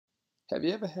Have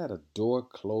you ever had a door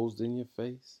closed in your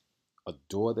face? A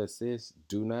door that says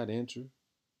do not enter?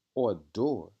 Or a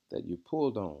door that you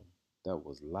pulled on that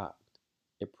was locked?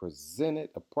 It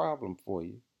presented a problem for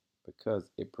you because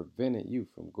it prevented you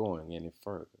from going any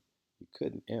further. You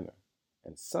couldn't enter.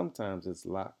 And sometimes it's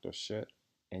locked or shut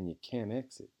and you can't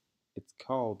exit. It's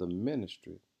called the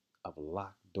ministry of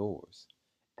locked doors.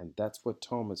 And that's what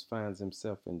Thomas finds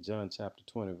himself in John chapter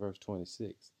 20, verse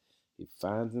 26. He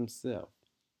finds himself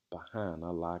behind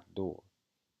a locked door.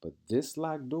 But this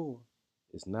locked door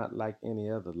is not like any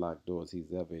other locked doors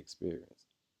he's ever experienced,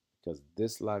 because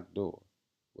this locked door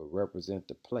will represent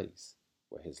the place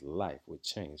where his life would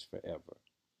change forever.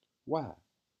 Why?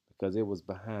 Because it was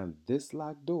behind this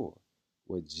locked door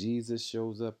where Jesus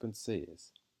shows up and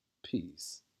says,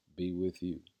 "Peace be with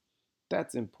you."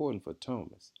 That's important for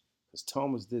Thomas, because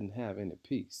Thomas didn't have any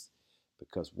peace,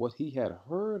 because what he had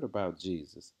heard about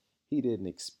Jesus, he didn't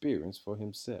experience for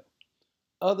himself.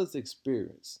 Others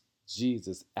experienced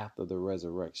Jesus after the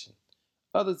resurrection.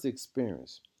 Others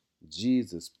experienced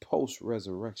Jesus post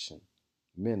resurrection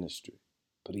ministry,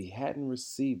 but he hadn't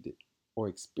received it or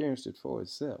experienced it for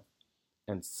himself.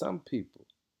 And some people,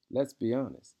 let's be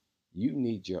honest, you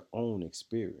need your own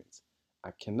experience.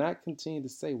 I cannot continue to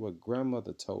say what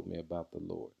grandmother told me about the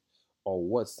Lord or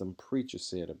what some preacher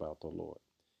said about the Lord.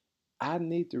 I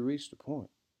need to reach the point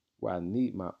where I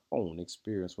need my own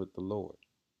experience with the Lord.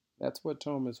 That's what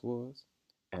Thomas was.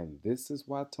 And this is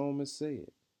why Thomas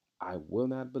said, I will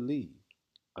not believe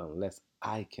unless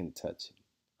I can touch him,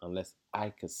 unless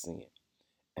I can see him.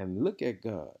 And look at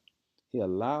God. He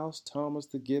allows Thomas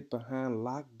to get behind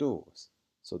locked doors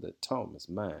so that Thomas'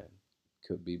 mind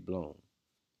could be blown.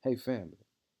 Hey, family,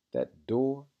 that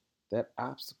door, that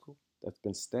obstacle that's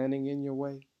been standing in your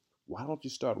way, why don't you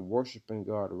start worshiping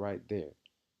God right there?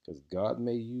 Because God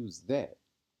may use that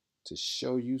to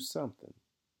show you something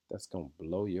that's going to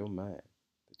blow your mind,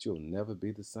 that you'll never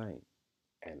be the same.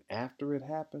 And after it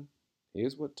happened,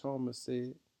 here's what Thomas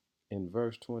said in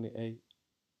verse 28,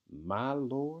 "My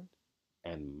Lord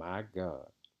and my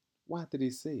God." Why did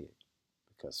he say it?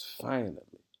 Because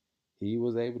finally he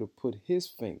was able to put his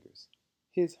fingers,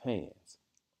 his hands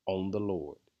on the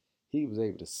Lord. He was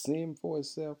able to see him for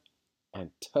himself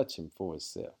and touch him for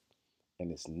himself.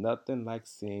 And it's nothing like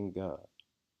seeing God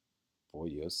for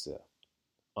yourself.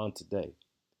 On today,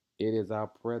 it is our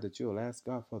prayer that you'll ask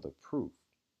God for the proof,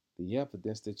 the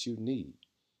evidence that you need,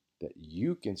 that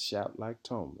you can shout like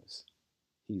Thomas,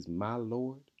 He's my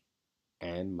Lord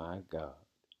and my God.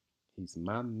 He's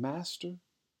my master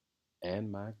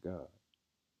and my God.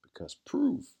 Because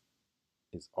proof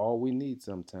is all we need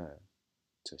sometimes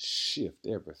to shift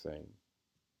everything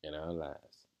in our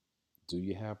lives. Do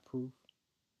you have proof?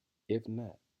 If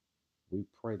not, we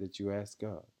pray that you ask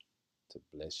God to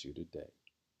bless you today.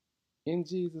 In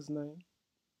Jesus' name,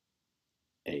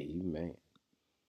 amen.